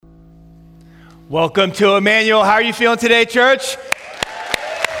Welcome to Emmanuel. How are you feeling today, church?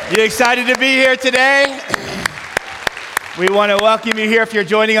 You excited to be here today? We want to welcome you here. If you're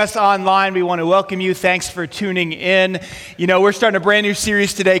joining us online, we want to welcome you. Thanks for tuning in. You know, we're starting a brand new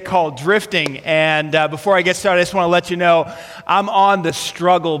series today called Drifting. And before I get started, I just want to let you know I'm on the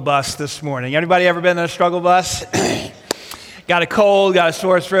struggle bus this morning. Anybody ever been on a struggle bus? Got a cold, got a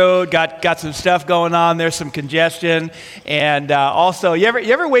sore throat, got some stuff going on. There's some congestion. And also, you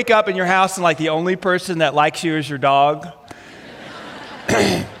ever wake up in your house and like the only person that likes you is your dog?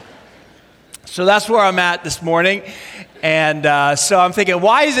 So that's where I'm at this morning. And so I'm thinking,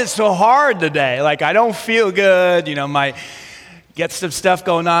 why is it so hard today? Like, I don't feel good. You know, get some stuff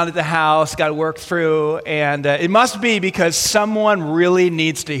going on at the house, got to work through. And it must be because someone really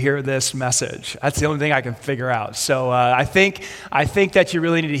needs to hear this message. That's the only thing I can figure out. So I think that you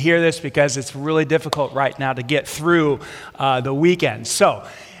really need to hear this because it's really difficult right now to get through the weekend. So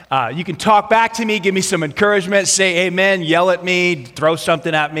you can talk back to me, give me some encouragement, say amen, yell at me, throw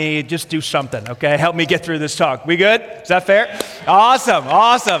something at me, just do something, okay? Help me get through this talk. We good? Is that fair? Awesome.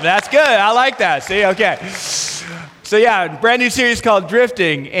 That's good. I like that. See, okay. So yeah, brand new series called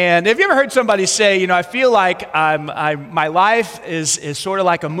Drifting. And have you ever heard somebody say, you know, I feel like my life is sort of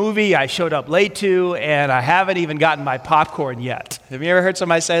like a movie I showed up late to, and I haven't even gotten my popcorn yet. Have you ever heard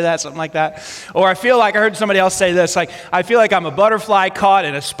somebody say that, something like that? Or I heard somebody else say this, like, I feel like I'm a butterfly caught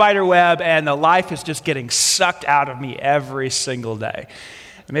in a spider web, and the life is just getting sucked out of me every single day.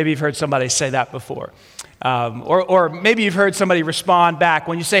 Maybe you've heard somebody say that before. Or maybe you've heard somebody respond back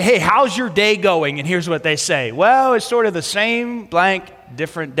when you say, hey, how's your day going? And here's what they say. Well, it's sort of the same blank,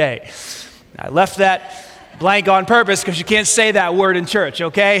 different day. I left that blank on purpose because you can't say that word in church,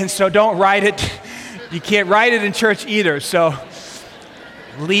 okay? And so don't write it. You can't write it in church either. So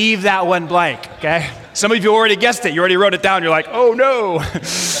leave that one blank, okay? Some of you already guessed it. You already wrote it down. You're like, oh, no.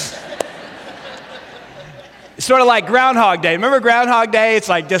 It's sort of like Groundhog Day. Remember Groundhog Day? It's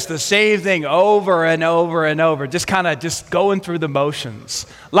like just the same thing over and over and over, just going through the motions.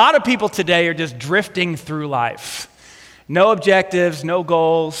 A lot of people today are just drifting through life. No objectives, no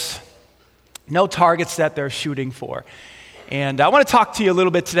goals, no targets that they're shooting for. And I want to talk to you a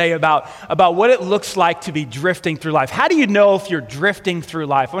little bit today about what it looks like to be drifting through life. How do you know if you're drifting through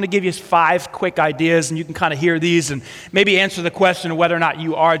life? I want to give you 5 quick ideas, and you can kind of hear these and maybe answer the question of whether or not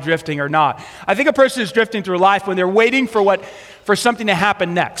you are drifting or not. I think a person is drifting through life when they're waiting for something to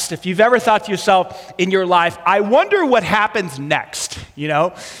happen next. If you've ever thought to yourself in your life, I wonder what happens next, you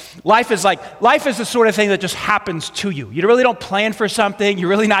know? Life is the sort of thing that just happens to you. You really don't plan for something. You're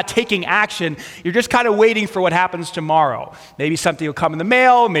really not taking action. You're just kind of waiting for what happens tomorrow. Maybe something will come in the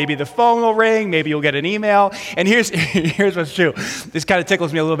mail. Maybe the phone will ring. Maybe you'll get an email. And here's what's true. This kind of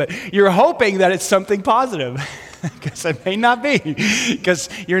tickles me a little bit. You're hoping that it's something positive. Because it may not be, because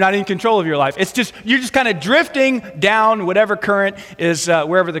you're not in control of your life. You're just kind of drifting down whatever current is,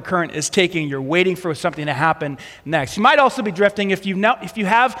 wherever the current is taking. You're waiting for something to happen next. You might also be drifting if you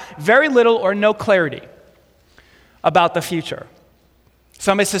have very little or no clarity about the future.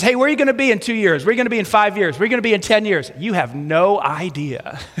 Somebody says, hey, where are you going to be in 2 years? Where are you going to be in 5 years? Where are you going to be in 10 years? You have no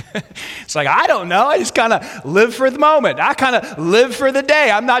idea. It's like, I don't know. I just kind of live for the moment. I kind of live for the day.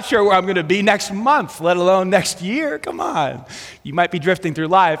 I'm not sure where I'm going to be next month, let alone next year. Come on. You might be drifting through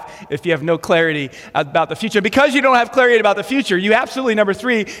life if you have no clarity about the future. Because you don't have clarity about the future, number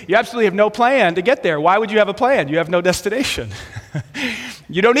 3, you absolutely have no plan to get there. Why would you have a plan? You have no destination.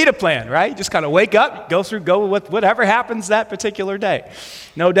 You don't need a plan, right? You just kind of wake up, go with whatever happens that particular day.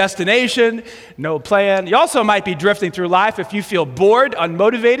 No destination, no plan. You also might be drifting through life if you feel bored,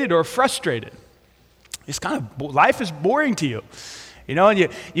 unmotivated, or frustrated. Life is boring to you. You know, and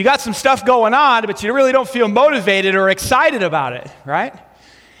you got some stuff going on, but you really don't feel motivated or excited about it, right?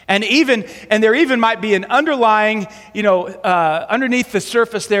 And there even might be an underlying, underneath the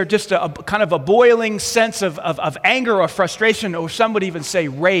surface there, just a kind of a boiling sense of anger or frustration, or some would even say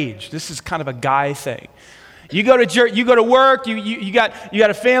rage. This is kind of a guy thing. You go to work, you got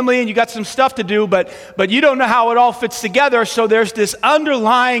a family, and you got some stuff to do, but you don't know how it all fits together. So there's this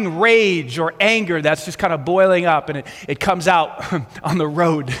underlying rage or anger that's just kind of boiling up, and it comes out on the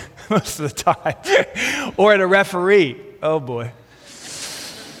road most of the time, or at a referee. Oh boy.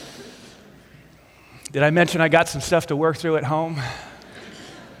 Did I mention I got some stuff to work through at home?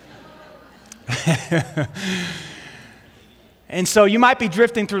 And so you might be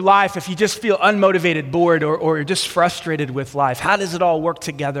drifting through life if you just feel unmotivated, bored, or you're just frustrated with life. How does it all work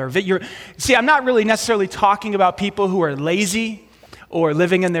together? See, I'm not really necessarily talking about people who are lazy or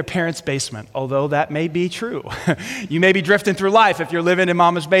living in their parents' basement, although that may be true. You may be drifting through life if you're living in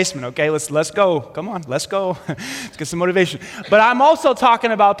mama's basement, okay? Let's go. Come on, let's go. Let's get some motivation. But I'm also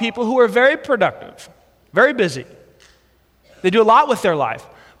talking about people who are very productive, very busy. They do a lot with their life,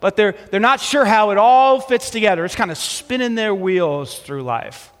 but they're not sure how it all fits together. It's kind of spinning their wheels through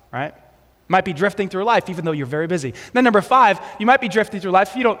life, right? Might be drifting through life even though you're very busy. Then number 5, you might be drifting through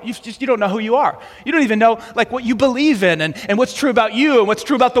life. You don't know who you are. You don't even know like what you believe in and what's true about you and what's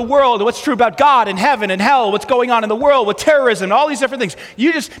true about the world and what's true about God and heaven and hell, what's going on in the world with terrorism, all these different things.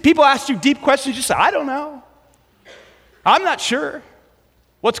 People ask you deep questions, you say, I don't know. I'm not sure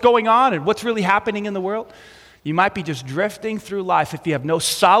what's going on and what's really happening in the world. You might be just drifting through life if you have no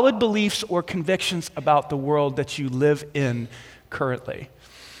solid beliefs or convictions about the world that you live in currently.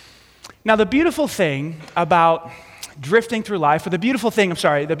 Now, the beautiful thing about drifting through life, or the beautiful thing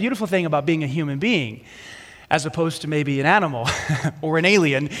about being a human being, as opposed to maybe an animal or an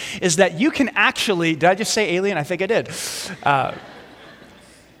alien, is that you can actually, did I just say alien? I think I did.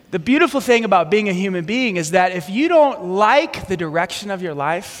 The beautiful thing about being a human being is that if you don't like the direction of your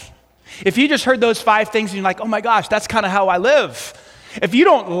life, if you just heard those 5 things and you're like, oh my gosh, that's kind of how I live. If you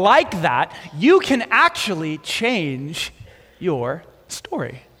don't like that, you can actually change your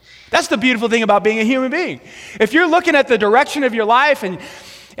story. That's the beautiful thing about being a human being. If you're looking at the direction of your life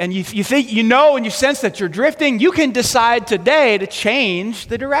and you think you know and you sense that you're drifting, you can decide today to change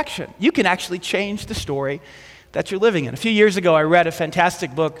the direction. You can actually change the story that you're living in. A few years ago, I read a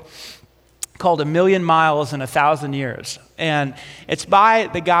fantastic book called A Million Miles in 1,000 Years. And it's by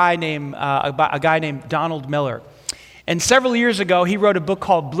a guy named Donald Miller. And several years ago, he wrote a book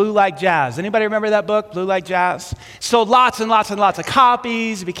called Blue Like Jazz. Anybody remember that book, Blue Like Jazz? Sold lots and lots and lots of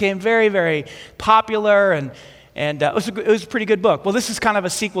copies. It became very, very popular, and it was a pretty good book. Well, this is kind of a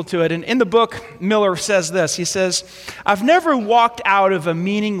sequel to it. And in the book, Miller says this. He says, I've never walked out of a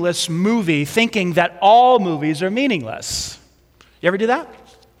meaningless movie thinking that all movies are meaningless. You ever do that?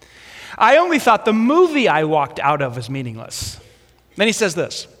 I only thought the movie I walked out of was meaningless. Then he says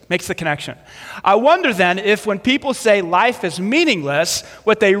this. Makes the connection. I wonder then if when people say life is meaningless,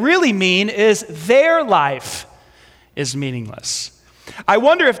 what they really mean is their life is meaningless. I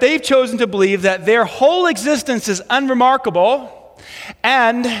wonder if they've chosen to believe that their whole existence is unremarkable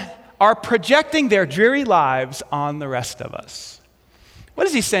and are projecting their dreary lives on the rest of us. What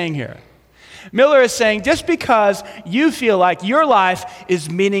is he saying here? Miller is saying just because you feel like your life is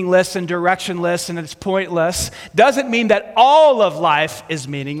meaningless and directionless and it's pointless doesn't mean that all of life is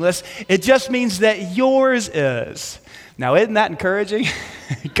meaningless. It just means that yours is. Now, isn't that encouraging?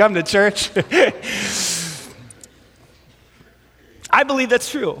 Come to church. I believe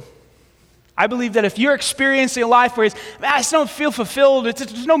that's true. I believe that if you're experiencing a life where I just don't feel fulfilled,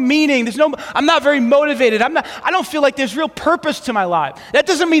 there's no meaning, I'm not very motivated, I don't feel like there's real purpose to my life. That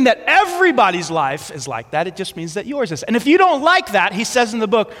doesn't mean that everybody's life is like that. It just means that yours is. And if you don't like that, he says in the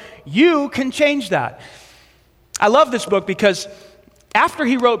book, you can change that. I love this book because after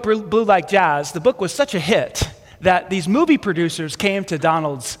he wrote Blue Like Jazz, the book was such a hit that these movie producers came into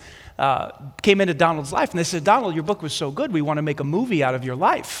Donald's life and they said, Donald, your book was so good, we want to make a movie out of your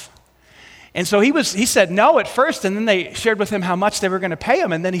life. And so he said no at first, and then they shared with him how much they were going to pay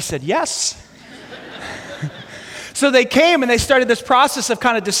him, and then he said yes. So they came and they started this process of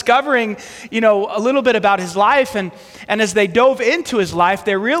kind of discovering, a little bit about his life, and as they dove into his life,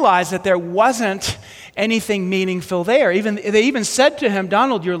 they realized that there wasn't anything meaningful there. They even said to him,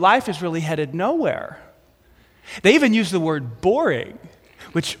 Donald, your life is really headed nowhere. They even used the word boring,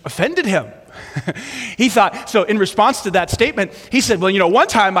 which offended him. He thought, so in response to that statement, he said, well, one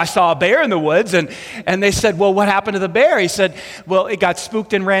time I saw a bear in the woods, and they said, well, what happened to the bear? He said, well, it got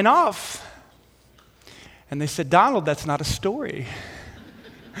spooked and ran off. And they said, Donald, that's not a story.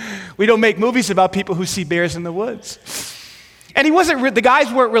 We don't make movies about people who see bears in the woods. And the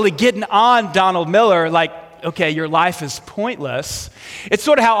guys weren't really getting on Donald Miller like, okay, your life is pointless. It's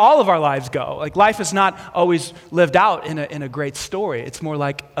sort of how all of our lives go. Like life is not always lived out in a great story. It's more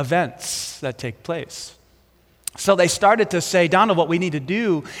like events that take place. So they started to say, Donald, what we need to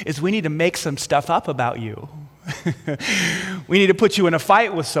do is we need to make some stuff up about you. We need to put you in a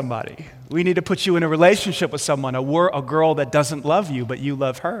fight with somebody. We need to put you in a relationship with someone, a girl that doesn't love you, but you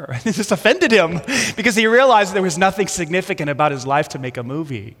love her. It just offended him because he realized there was nothing significant about his life to make a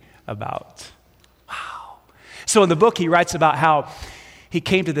movie about. So in the book, he writes about how he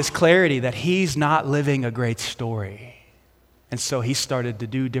came to this clarity that he's not living a great story. And so he started to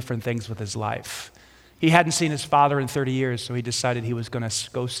do different things with his life. He hadn't seen his father in 30 years, so he decided he was going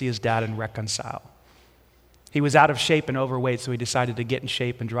to go see his dad and reconcile. He was out of shape and overweight, so he decided to get in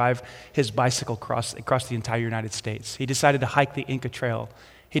shape and drive his bicycle across the entire United States. He decided to hike the Inca Trail.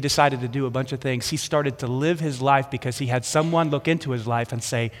 He decided to do a bunch of things. He started to live his life because he had someone look into his life and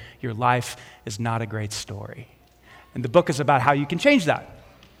say, your life is not a great story. And the book is about how you can change that.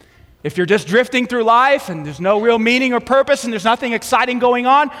 If you're just drifting through life and there's no real meaning or purpose and there's nothing exciting going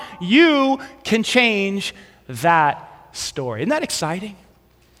on, you can change that story. Isn't that exciting?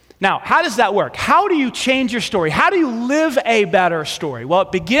 Now, how does that work? How do you change your story? How do you live a better story? Well,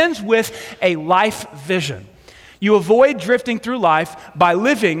 it begins with a life vision. You avoid drifting through life by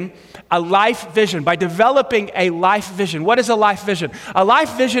living a life vision, by developing a life vision. What is a life vision? A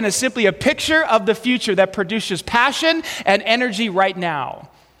life vision is simply a picture of the future that produces passion and energy right now.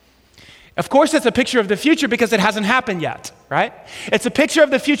 Of course, it's a picture of the future because it hasn't happened yet, right? It's a picture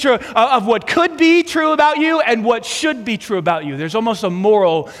of the future of what could be true about you and what should be true about you. There's almost a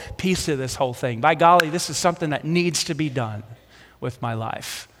moral piece to this whole thing. By golly, this is something that needs to be done with my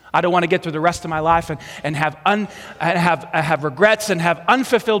life. I don't want to get through the rest of my life and have regrets and have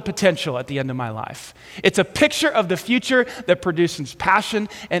unfulfilled potential at the end of my life. It's a picture of the future that produces passion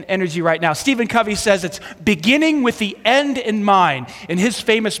and energy right now. Stephen Covey says it's beginning with the end in mind. In his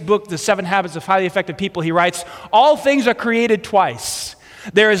famous book, The 7 Habits of Highly Effective People, he writes, all things are created twice.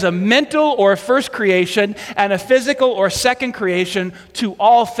 There is a mental or first creation and a physical or second creation to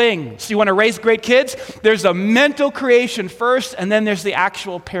all things. You want to raise great kids? There's a mental creation first, and then there's the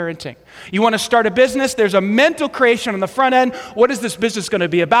actual parenting. You want to start a business? There's a mental creation on the front end. What is this business going to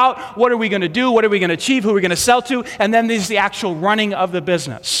be about? What are we going to do? What are we going to achieve? Who are we going to sell to? And then there's the actual running of the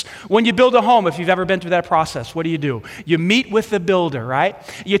business. When you build a home, if you've ever been through that process, what do? You meet with the builder, right?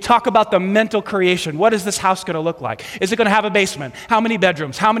 You talk about the mental creation. What is this house going to look like? Is it going to have a basement? How many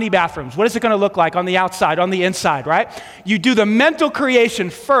bedrooms? How many bathrooms? What is it going to look like on the outside, on the inside, right? You do the mental creation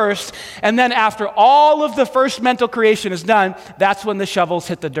first, and then after all of the first mental creation is done, that's when the shovels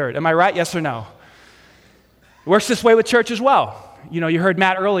hit the dirt. Am I right? Yes or no? It works this way with church as well. You know, you heard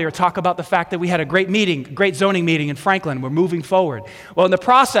Matt earlier talk about the fact that we had a great zoning meeting in Franklin. We're moving forward. Well, in the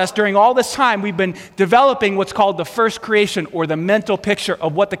process, during all this time, we've been developing what's called the first creation, or the mental picture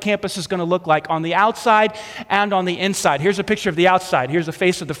of what the campus is going to look like on the outside and on the inside. Here's a picture of the outside. Here's a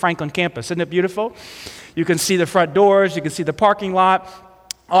face of the Franklin campus. Isn't it beautiful? You can see the front doors. You can see the parking lot.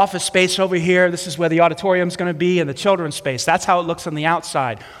 Office space over here. This is where the auditorium is going to be, and the children's space. That's how it looks on the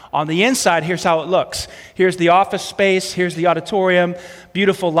outside. On the inside, here's how it looks. Here's the office space. Here's the auditorium.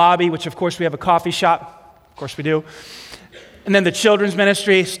 Beautiful lobby, which of course we have a coffee shop. Of course we do. And then the children's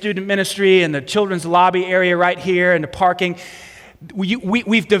ministry, student ministry, and the children's lobby area right here, and the parking.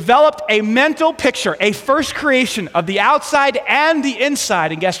 We've developed a mental picture, a first creation of the outside and the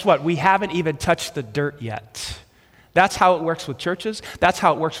inside. And guess what? We haven't even touched the dirt yet. That's how it works with churches. That's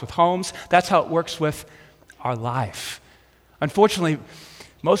how it works with homes. That's how it works with our life. Unfortunately,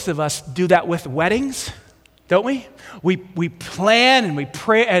 most of us do that with weddings, don't we? We plan and we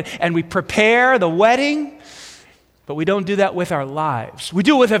pray and we prepare the wedding, but we don't do that with our lives. We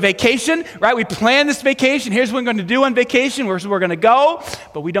do it with a vacation, right? We plan this vacation. Here's what we're going to do on vacation. Here's where we're going to go,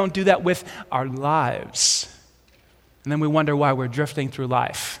 but we don't do that with our lives. And then we wonder why we're drifting through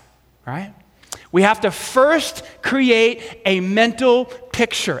life, right? We have to first create a mental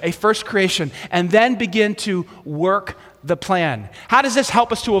picture, a first creation, and then begin to work the plan. How does this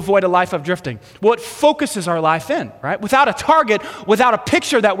help us to avoid a life of drifting? Well, it focuses our life in, right? Without a target, without a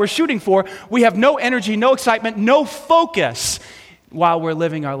picture that we're shooting for, we have no energy, no excitement, no focus while we're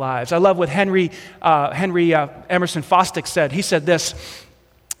living our lives. I love what Henry Emerson Fosdick said. He said this.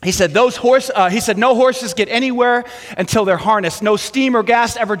 He said, no horses get anywhere until they're harnessed. No steam or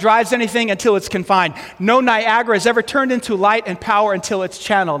gas ever drives anything until it's confined. No Niagara is ever turned into light and power until it's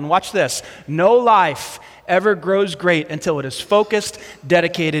channeled. And watch this. No life ever grows great until it is focused,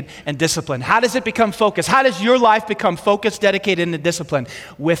 dedicated, and disciplined. How does it become focused? How does your life become focused, dedicated, and disciplined?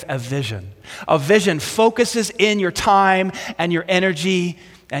 With a vision. A vision focuses in your time and your energy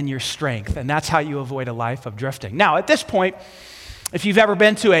and your strength. And that's how you avoid a life of drifting. Now, at this point, if you've ever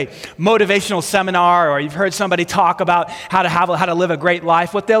been to a motivational seminar or you've heard somebody talk about how to live a great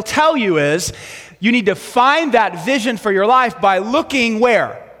life, what they'll tell you is you need to find that vision for your life by looking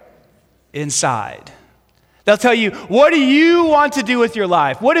where? Inside. They'll tell you, what do you want to do with your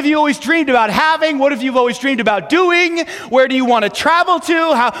life? What have you always dreamed about having? What have you always dreamed about doing? Where do you want to travel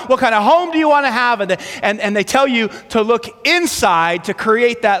to? What kind of home do you want to have? And they tell you to look inside to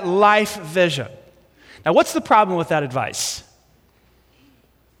create that life vision. Now, what's the problem with that advice?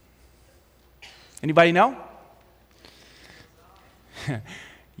 Anybody know?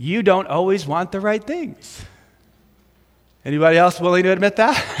 You don't always want the right things. Anybody else willing to admit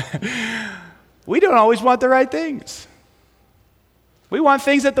that? we don't always want the right things. We want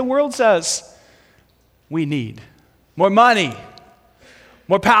things that the world says we need. More money,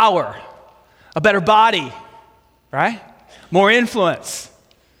 more power, a better body, right? More influence.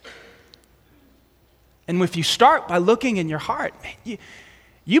 And if you start by looking in your heart,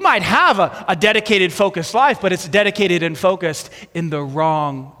 you might have a dedicated, focused life, but it's dedicated and focused in the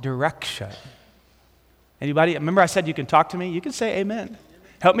wrong direction. Anybody? Remember I said you can talk to me? You can say amen.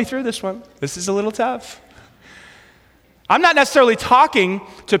 Help me through this one. This is a little tough. I'm not necessarily talking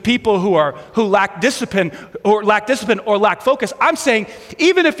to people who lack discipline or lack focus. I'm saying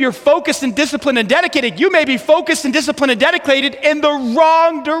even if you're focused and disciplined and dedicated, you may be focused and disciplined and dedicated in the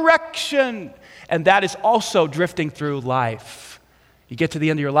wrong direction. And that is also drifting through life. You get to the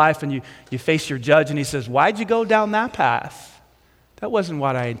end of your life and you face your judge and he says, why'd you go down that path? That wasn't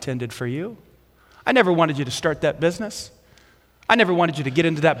what I intended for you. I never wanted you to start that business. I never wanted you to get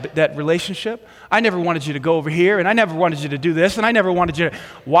into that relationship. I never wanted you to go over here, and I never wanted you to do this, and I never wanted you to.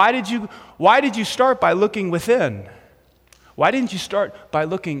 Why did you start by looking within? Why didn't you start by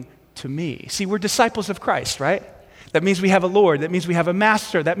looking to me? See, we're disciples of Christ, right? That means we have a Lord. That means we have a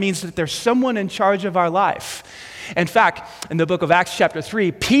master. That means that there's someone in charge of our life. In fact, in the book of Acts chapter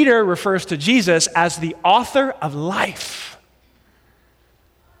 3, Peter refers to Jesus as the author of life.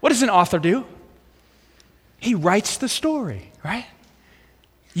 What does an author do? He writes the story, right?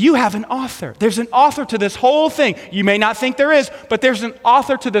 You have an author. There's an author to this whole thing. You may not think there is, but there's an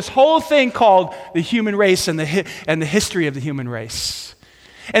author to this whole thing called the human race and the history of the human race.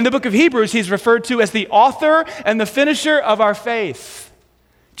 In the book of Hebrews, he's referred to as the author and the finisher of our faith.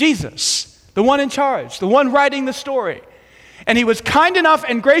 Jesus, the one in charge, the one writing the story. And he was kind enough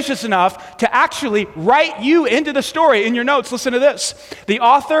and gracious enough to actually write you into the story. In your notes, listen to this. The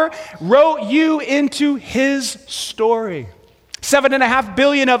author wrote you into his story. 7.5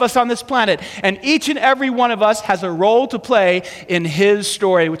 billion of us on this planet, and each and every one of us has a role to play in his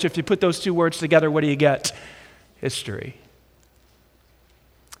story, which if you put those two words together, what do you get? History.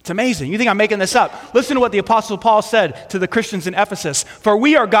 It's amazing. You think I'm making this up? Listen to what the Apostle Paul said to the Christians in Ephesus. For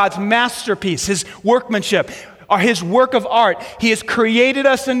we are God's masterpiece, his workmanship, or his work of art. He has created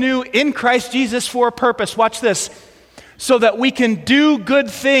us anew in Christ Jesus for a purpose. Watch this. So that we can do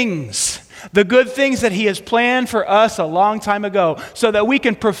good things. The good things that he has planned for us a long time ago. So that we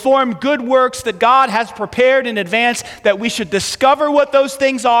can perform good works that God has prepared in advance, that we should discover what those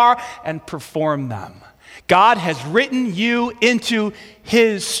things are and perform them. God has written you into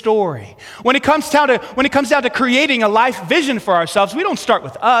his story. When it comes down to creating a life vision for ourselves, we don't start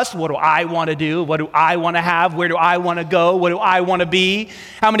with us. What do I want to do? What do I want to have? Where do I want to go? What do I want to be?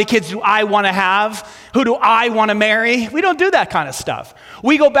 How many kids do I want to have? Who do I want to marry? We don't do that kind of stuff.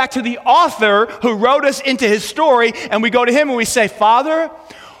 We go back to the author who wrote us into his story, and we go to him and we say, Father,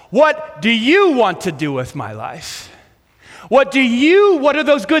 what do you want to do with my life? What are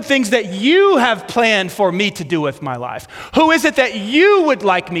those good things that you have planned for me to do with my life? Who is it that you would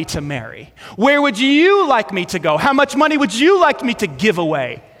like me to marry? Where would you like me to go? How much money would you like me to give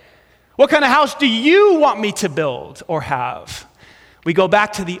away? What kind of house do you want me to build or have? We go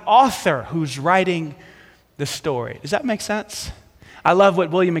back to the author who's writing the story. Does that make sense? I love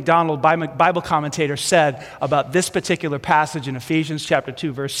what William MacDonald, Bible commentator, said about this particular passage in Ephesians chapter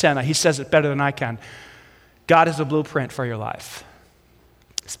 2, verse 10. He says it better than I can. God has a blueprint for your life.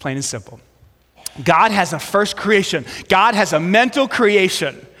 It's plain and simple. God has a first creation. God has a mental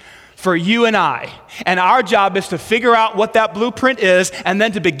creation for you and I. And our job is to figure out what that blueprint is and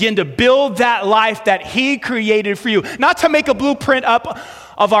then to begin to build that life that he created for you. Not to make a blueprint up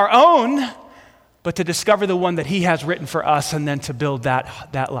of our own, but to discover the one that he has written for us and then to build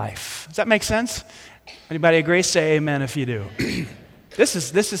that life. Does that make sense? Anybody agree? Say amen if you do. This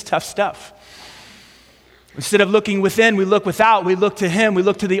is tough stuff. Instead of looking within, we look without. We look to him. We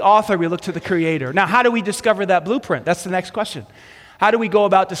look to the author. We look to the creator. Now, how do we discover that blueprint? That's the next question. How do we go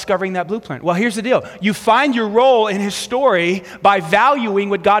about discovering that blueprint? Well, here's the deal. You find your role in his story by valuing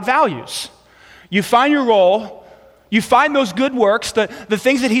what God values. You find your role. You find those good works, the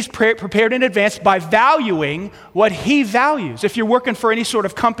things that he's prepared in advance by valuing what he values. If you're working for any sort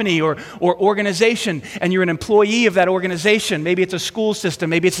of company or organization and you're an employee of that organization, maybe it's a school system,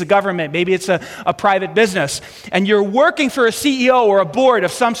 maybe it's the government, maybe it's a private business, and you're working for a CEO or a board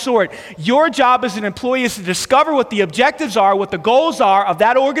of some sort, your job as an employee is to discover what the objectives are, what the goals are of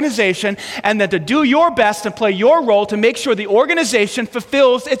that organization, and then to do your best and play your role to make sure the organization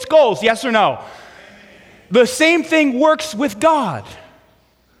fulfills its goals. Yes or no? The same thing works with God.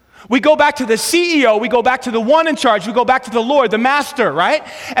 We go back to the CEO, we go back to the one in charge, we go back to the Lord, the master, right?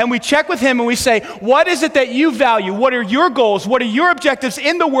 And we check with him and we say, what is it that you value? What are your goals? What are your objectives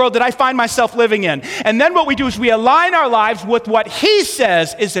in the world that I find myself living in? And then what we do is we align our lives with what he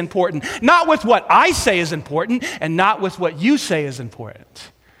says is important, not with what I say is important, and not with what you say is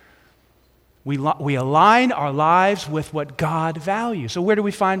important. We align our lives with what God values. So where do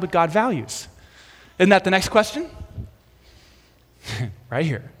we find what God values? Isn't that the next question? Right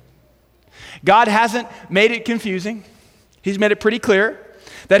here. God hasn't made it confusing. He's made it pretty clear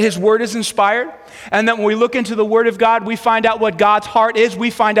that his word is inspired, and that when we look into the word of God, we find out what God's heart is,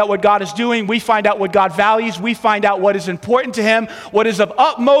 we find out what God is doing, we find out what God values, we find out what is important to him, what is of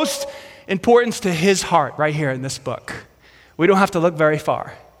utmost importance to his heart right here in this book. We don't have to look very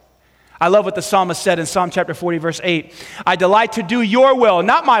far. I love what the psalmist said in Psalm chapter 40, verse 8. I delight to do your will,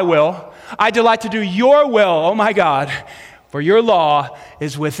 not my will. I delight to do your will, oh my God, for your law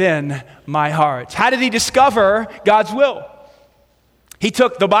is within my heart. How did he discover God's will? He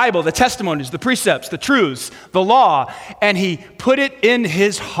took the Bible, the testimonies, the precepts, the truths, the law, and he put it in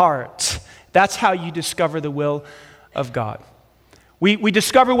his heart. That's how you discover the will of God. We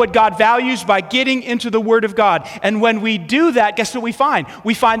discover what God values by getting into the Word of God. And when we do that, guess what we find?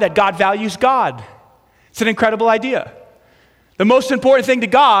 We find that God values God. It's an incredible idea. The most important thing to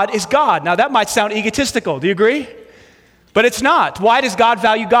God is God. Now, that might sound egotistical. Do you agree? But it's not. Why does God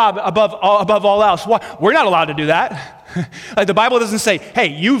value God above all else? Why? We're not allowed to do that. Like the Bible doesn't say, hey,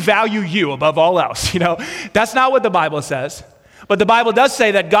 you value you above all else. That's not what the Bible says. But the Bible does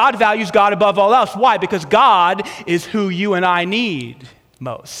say that God values God above all else. Why? Because God is who you and I need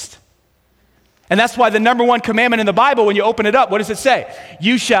most. And that's why the number one commandment in the Bible, when you open it up, what does it say?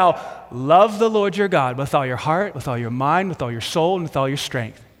 You shall love the Lord your God with all your heart, with all your mind, with all your soul, and with all your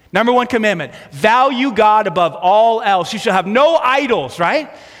strength. Number one commandment, value God above all else. You shall have no idols, right?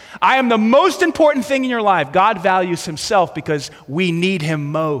 I am the most important thing in your life. God values himself because we need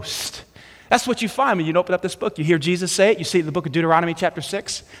him most. That's what you find when you open up this book. You hear Jesus say it. You see it in the book of Deuteronomy chapter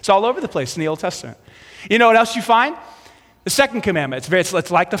 6. It's all over the place in the Old Testament. You know what else you find? The second commandment.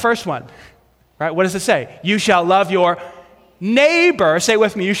 It's like the first one, right? What does it say? You shall love your neighbor. Say it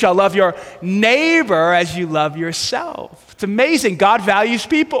with me. You shall love your neighbor as you love yourself. It's amazing. God values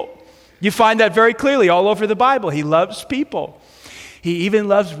people. You find that very clearly all over the Bible. He loves people. He even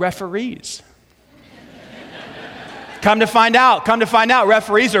loves referees. Come to find out,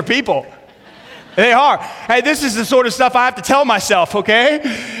 referees are people. They are. Hey, this is the sort of stuff I have to tell myself,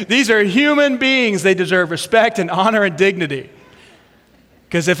 okay? These are human beings. They deserve respect and honor and dignity.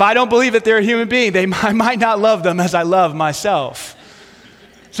 Because if I don't believe that they're a human being, I might not love them as I love myself.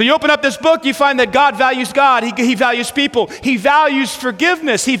 So you open up this book, you find that God values God. He values people. He values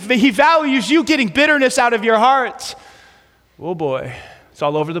forgiveness. He values you getting bitterness out of your heart. Oh boy, it's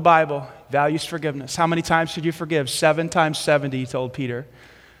all over the Bible. Values forgiveness. How many times should you forgive? 7 times 70, he told Peter.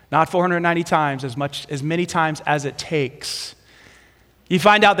 Not 490 times, as many times as it takes. You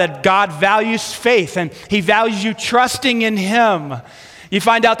find out that God values faith, and he values you trusting in him. You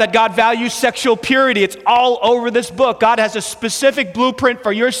find out that God values sexual purity. It's all over this book. God has a specific blueprint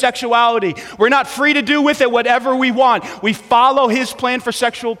for your sexuality. We're not free to do with it whatever we want. We follow his plan for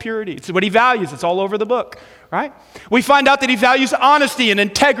sexual purity. It's what he values. It's all over the book, right? We find out that he values honesty and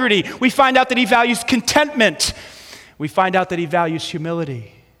integrity. We find out that he values contentment. We find out that he values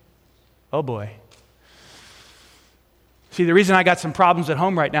humility. Oh boy. See, the reason I got some problems at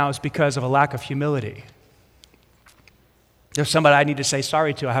home right now is because of a lack of humility. There's somebody I need to say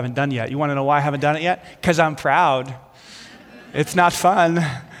sorry to I haven't done yet. You want to know why I haven't done it yet? Because I'm proud. It's not fun.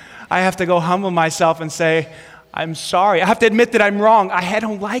 I have to go humble myself and say, I'm sorry. I have to admit that I'm wrong. I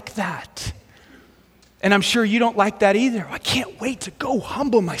don't like that. And I'm sure you don't like that either. I can't wait to go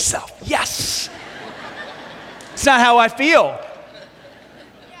humble myself. Yes. It's not how I feel.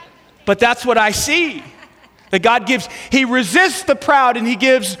 But that's what I see. That God gives, he resists the proud and he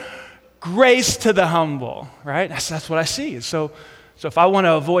gives grace to the humble, right? That's what I see. So if I want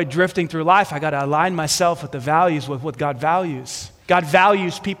to avoid drifting through life, I got to align myself with the values, with what God values. God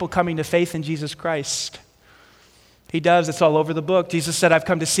values people coming to faith in Jesus Christ. He does. It's all over the book. Jesus said, I've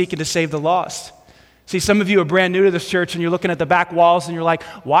come to seek and to save the lost. See, some of you are brand new to this church and you're looking at the back walls and you're like,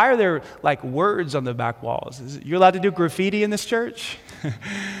 why are there like words on the back walls? You're allowed to do graffiti in this church?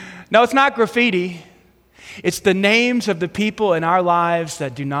 No, it's not graffiti. It's the names of the people in our lives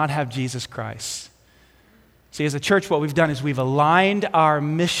that do not have Jesus Christ. See, as a church, what we've done is we've aligned our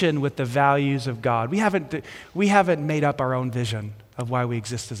mission with the values of God. We haven't made up our own vision of why we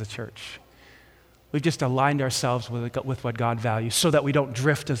exist as a church. We've just aligned ourselves with what God values so that we don't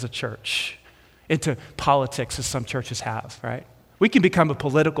drift as a church into politics as some churches have, right? We can become a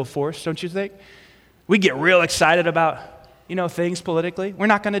political force, don't you think? We get real excited about, things politically. We're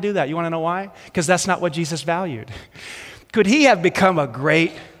not going to do that. You want to know why? Because that's not what Jesus valued. Could he have become a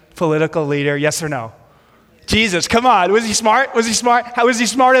great political leader? Yes or no? Jesus, come on. Was he smart? Was he smart? How was he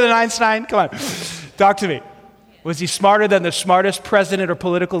smarter than Einstein? Come on. Talk to me. Was he smarter than the smartest president or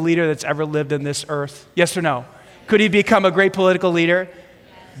political leader that's ever lived in this earth? Yes or no? Could he become a great political leader?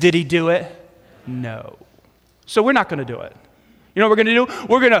 Did he do it? No. So we're not going to do it. You know what we're going to do?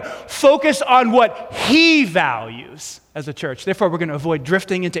 We're going to focus on what he values as a church. Therefore, we're going to avoid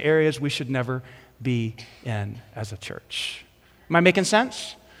drifting into areas we should never be in as a church. Am I making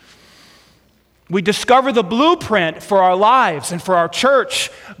sense? We discover the blueprint for our lives and for our church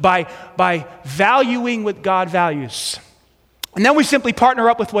by valuing what God values. And then we simply partner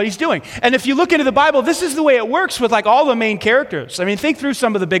up with what he's doing. And if you look into the Bible, this is the way it works with like all the main characters. I mean, think through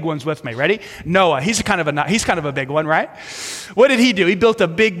some of the big ones with me. Ready? Noah, he's kind of a big one, right? What did he do? He built a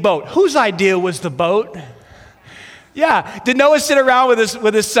big boat. Whose idea was the boat? Yeah. Did Noah sit around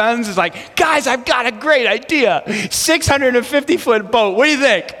with his sons? It's like, guys, I've got a great idea. 650-foot boat. What do you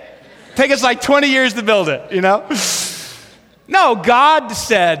think? Take us like 20 years to build it, No, God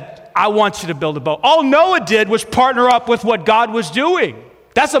said, I want you to build a boat. All Noah did was partner up with what God was doing.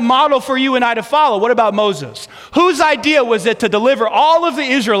 That's a model for you and I to follow. What about Moses? Whose idea was it to deliver all of the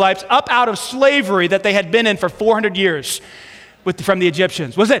Israelites up out of slavery that they had been in for 400 years from the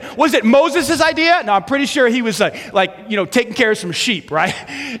Egyptians? Was it Moses' idea? No, I'm pretty sure he was taking care of some sheep, right,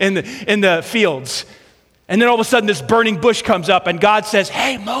 in the fields. And then all of a sudden this burning bush comes up and God says,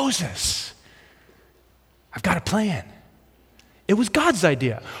 hey, Moses, I've got a plan. It was God's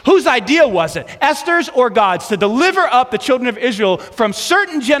idea. Whose idea was it? Esther's or God's to deliver up the children of Israel from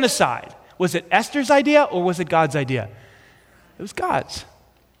certain genocide? Was it Esther's idea or was it God's idea? It was God's.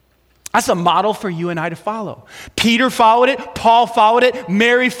 That's a model for you and I to follow. Peter followed it. Paul followed it.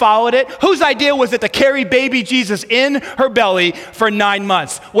 Mary followed it. Whose idea was it to carry baby Jesus in her belly for 9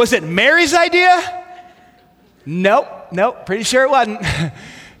 months? Was it Mary's idea? Nope, pretty sure it wasn't.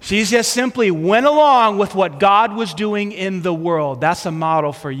 She just simply went along with what God was doing in the world. That's a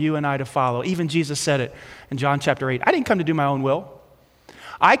model for you and I to follow. Even Jesus said it in John chapter 8. I didn't come to do my own will.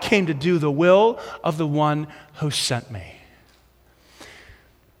 I came to do the will of the one who sent me.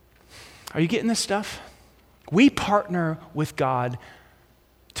 Are you getting this stuff? We partner with God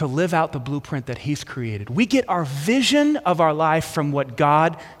to live out the blueprint that he's created. We get our vision of our life from what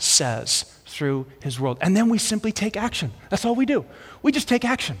God says through his world. And then we simply take action. That's all we do. We just take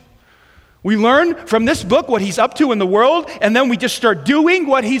action. We learn from this book what he's up to in the world, and then we just start doing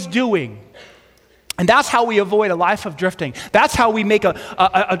what he's doing. And that's how we avoid a life of drifting. That's how we make an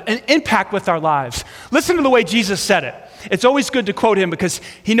impact with our lives. Listen to the way Jesus said it. It's always good to quote him because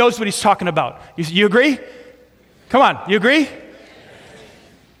he knows what he's talking about. You agree? Come on, you agree?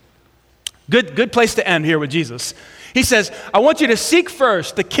 Good place to end here with Jesus. He says, I want you to seek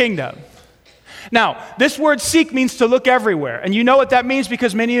first the kingdom. Now, this word seek means to look everywhere. And you know what that means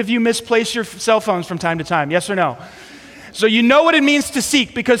because many of you misplace your cell phones from time to time. Yes or no? So you know what it means to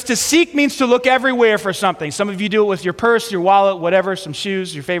seek because to seek means to look everywhere for something. Some of you do it with your purse, your wallet, whatever, some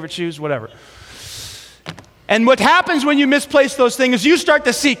shoes, your favorite shoes, whatever. And what happens when you misplace those things is you start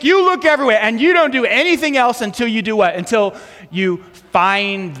to seek. You look everywhere and you don't do anything else until you do what? Until you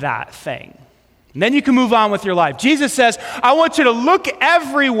find that thing. And then you can move on with your life. Jesus says, I want you to look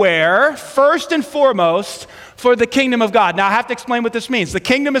everywhere, first and foremost, for the kingdom of God. Now, I have to explain what this means. The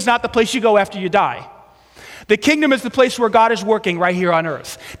kingdom is not the place you go after you die. The kingdom is the place where God is working right here on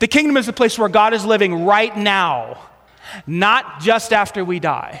earth. The kingdom is the place where God is living right now, not just after we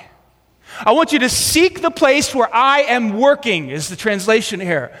die. I want you to seek the place where I am working, is the translation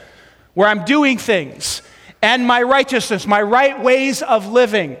here, where I'm doing things. And my righteousness, my right ways of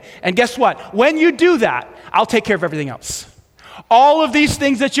living. And guess what? When you do that, I'll take care of everything else. All of these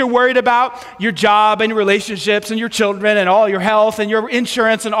things that you're worried about, your job and your relationships and your children and all your health and your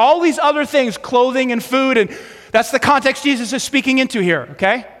insurance and all these other things, clothing and food, and that's the context Jesus is speaking into here,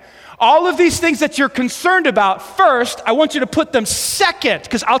 okay? All of these things that you're concerned about, first, I want you to put them second,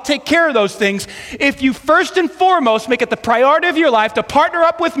 because I'll take care of those things. If you first and foremost make it the priority of your life to partner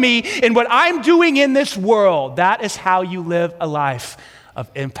up with me in what I'm doing in this world, that is how you live a life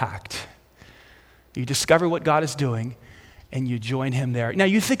of impact. You discover what God is doing, and you join him there. Now,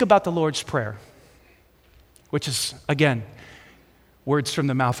 you think about the Lord's Prayer, which is, again, words from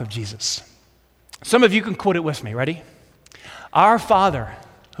the mouth of Jesus. Some of you can quote it with me. Ready? Our Father,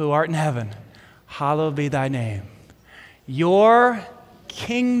 who art in heaven, hallowed be thy name. Your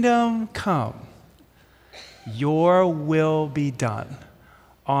kingdom come, your will be done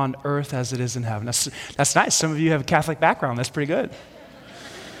on earth as it is in heaven. That's nice. Some of you have a Catholic background. That's pretty good.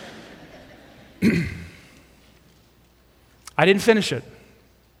 I didn't finish it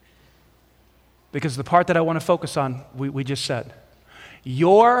because the part that I want to focus on, we just said.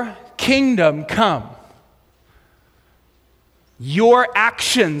 Your kingdom come. Your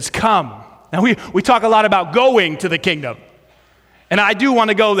actions come. Now, we talk a lot about going to the kingdom. And I do want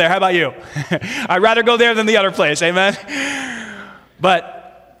to go there. How about you? I'd rather go there than the other place. Amen?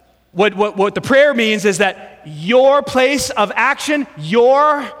 But what the prayer means is that your place of action,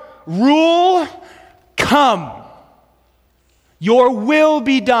 your rule, come. Your will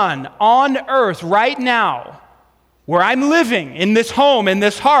be done on earth right now, where I'm living, in this home, in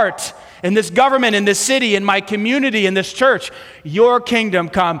this heart, in this government, in this city, in my community, in this church. Your kingdom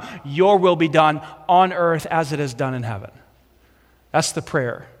come, your will be done on earth as it is done in heaven. That's the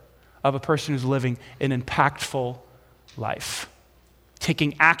prayer of a person who's living an impactful life.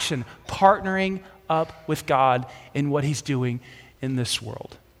 Taking action, partnering up with God in what he's doing in this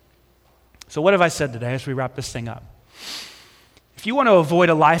world. So what have I said today as we wrap this thing up? If you want to avoid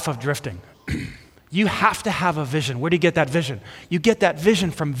a life of drifting, you have to have a vision. Where do you get that vision? You get that vision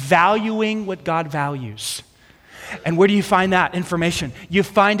from valuing what God values. And where do you find that information? You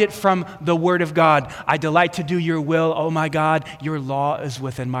find it from the Word of God. I delight to do your will, oh my God, your law is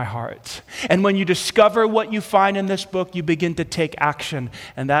within my heart. And when you discover what you find in this book, you begin to take action.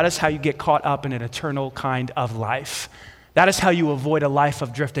 And that is how you get caught up in an eternal kind of life. That is how you avoid a life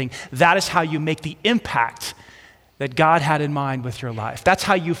of drifting. That is how you make the impact that God had in mind with your life. That's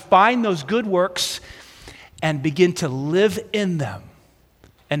how you find those good works and begin to live in them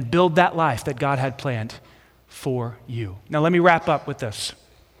and build that life that God had planned for you. Now let me wrap up with this.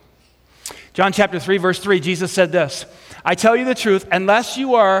 John chapter 3, verse 3, Jesus said this, I tell you the truth, unless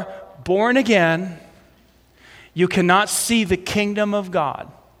you are born again, you cannot see the kingdom of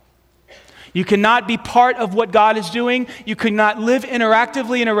God. You cannot be part of what God is doing. You cannot live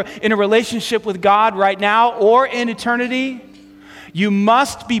interactively in a relationship with God right now or in eternity. You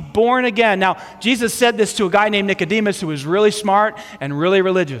must be born again. Now, Jesus said this to a guy named Nicodemus who was really smart and really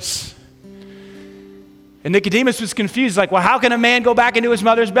religious. And Nicodemus was confused, like, well, how can a man go back into his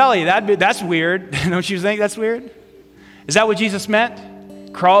mother's belly? That's weird. Don't you think that's weird? Is that what Jesus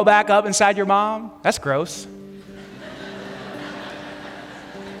meant? Crawl back up inside your mom? That's gross.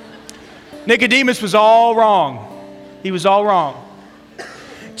 Nicodemus was all wrong. He was all wrong.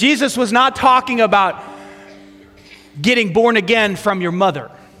 Jesus was not talking about getting born again from your mother.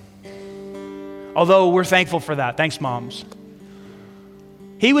 Although we're thankful for that. Thanks, moms.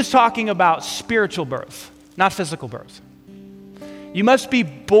 He was talking about spiritual birth, not physical birth. You must be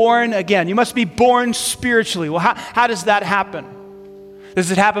born again. You must be born spiritually. Well, how does that happen?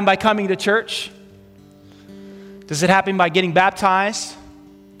 Does it happen by coming to church? Does it happen by getting baptized?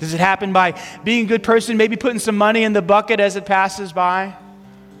 Does it happen by being a good person, maybe putting some money in the bucket as it passes by?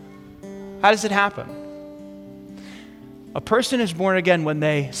 How does it happen? A person is born again when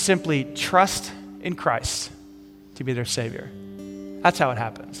they simply trust in Christ to be their Savior. That's how it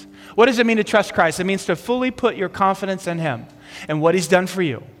happens. What does it mean to trust Christ? It means to fully put your confidence in Him and what He's done for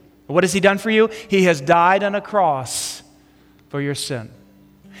you. What has He done for you? He has died on a cross for your sin.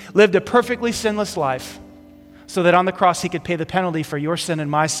 Lived a perfectly sinless life so that on the cross He could pay the penalty for your sin and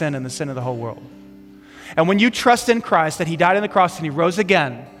my sin and the sin of the whole world. And when you trust in Christ that He died on the cross and He rose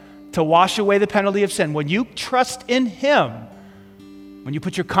again to wash away the penalty of sin, when you trust in Him, when you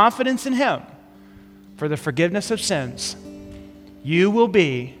put your confidence in Him for the forgiveness of sins, you will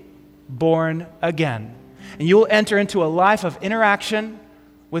be born again. And you will enter into a life of interaction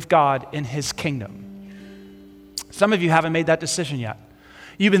with God in His kingdom. Some of you haven't made that decision yet.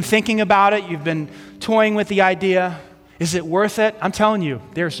 You've been thinking about it. You've been toying with the idea. Is it worth it? I'm telling you,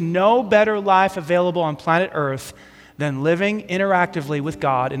 there's no better life available on planet Earth than living interactively with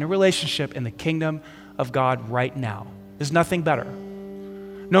God in a relationship in the kingdom of God right now. There's nothing better.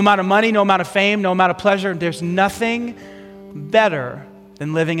 No amount of money, no amount of fame, no amount of pleasure. There's nothing better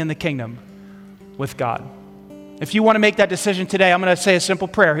than living in the kingdom with God. If you want to make that decision today, I'm going to say a simple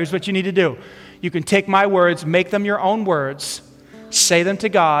prayer. Here's what you need to do. You can take my words, make them your own words, say them to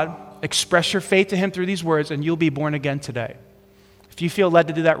God, express your faith to Him through these words, and you'll be born again today. If you feel led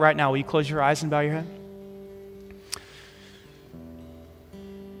to do that right now, will you close your eyes and bow your head?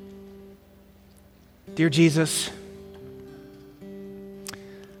 Dear Jesus,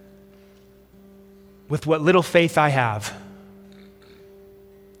 with what little faith I have,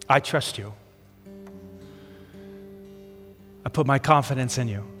 I trust you. I put my confidence in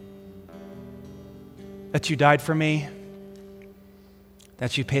you. That you died for me,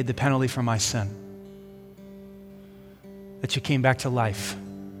 that you paid the penalty for my sin, that you came back to life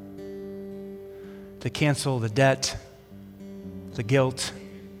to cancel the debt, the guilt,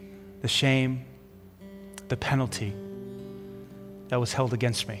 the shame, the penalty that was held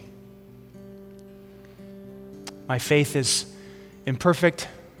against me. My faith is imperfect,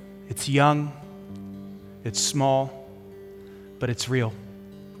 it's young, it's small, but it's real.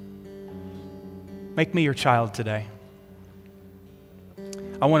 Make me your child today.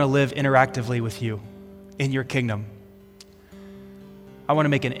 I want to live interactively with you in your kingdom. I want to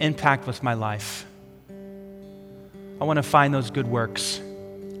make an impact with my life. I want to find those good works,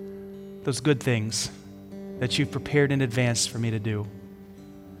 those good things that you've prepared in advance for me to do.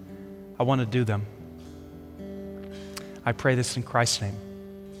 I want to do them. I pray this in Christ's name.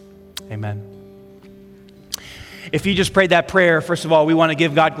 Amen. If you just prayed that prayer, first of all, we want to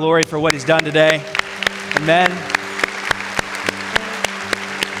give God glory for what He's done today. Amen.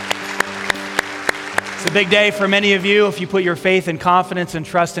 It's a big day for many of you. If you put your faith and confidence and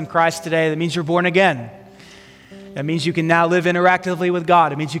trust in Christ today, that means you're born again. That means you can now live interactively with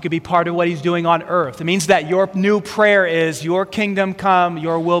God. It means you can be part of what He's doing on earth. It means that your new prayer is, your kingdom come,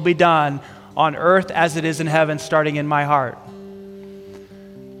 your will be done on earth as it is in heaven, starting in my heart.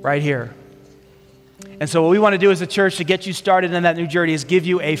 Right here. And so what we want to do as a church to get you started in that new journey is give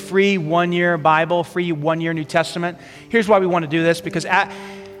you a free 1-year Bible, free 1-year New Testament. Here's why we want to do this, because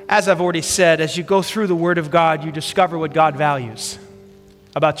as I've already said, as you go through the Word of God, you discover what God values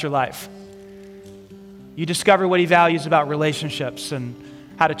about your life. You discover what He values about relationships and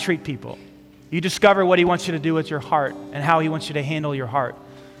how to treat people. You discover what He wants you to do with your heart and how He wants you to handle your heart.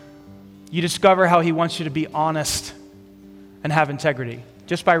 You discover how He wants you to be honest and have integrity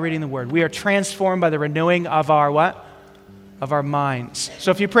just by reading the Word. We are transformed by the renewing of our what? Of our minds.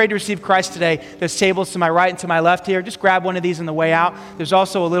 So if you prayed to receive Christ today, there's tables to my right and to my left here. Just grab one of these on the way out. There's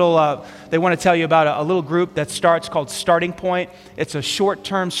also a little, they want to tell you about a little group that starts called Starting Point. It's a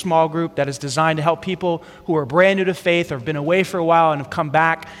short-term small group that is designed to help people who are brand new to faith or have been away for a while and have come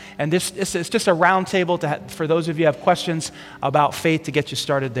back. And this is just a round table for those of you who have questions about faith to get you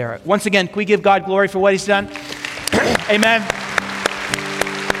started there. Once again, can we give God glory for what He's done? Amen.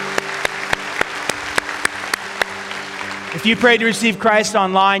 If you prayed to receive Christ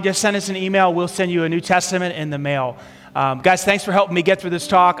online, just send us an email. We'll send you a New Testament in the mail. Guys, thanks for helping me get through this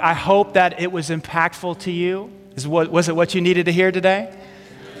talk. I hope that it was impactful to you. Was it what you needed to hear today?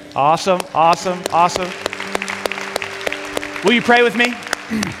 Awesome, awesome, awesome. Will you pray with me?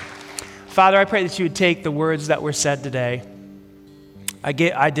 Father, I pray that you would take the words that were said today. I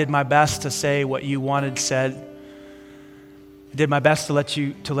did my best to say what you wanted said. I did my best to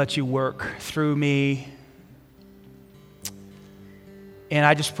let you work through me. And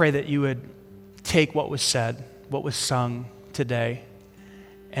I just pray that you would take what was said, what was sung today,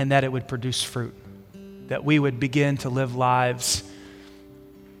 and that it would produce fruit. That we would begin to live lives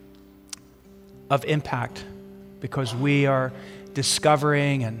of impact because we are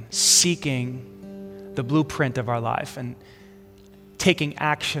discovering and seeking the blueprint of our life and taking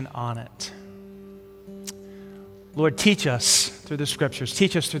action on it. Lord, teach us through the scriptures,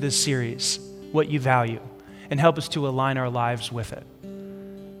 teach us through this series what you value, and help us to align our lives with it.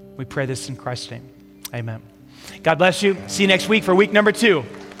 We pray this in Christ's name. Amen. God bless you. See you next week for week number 2.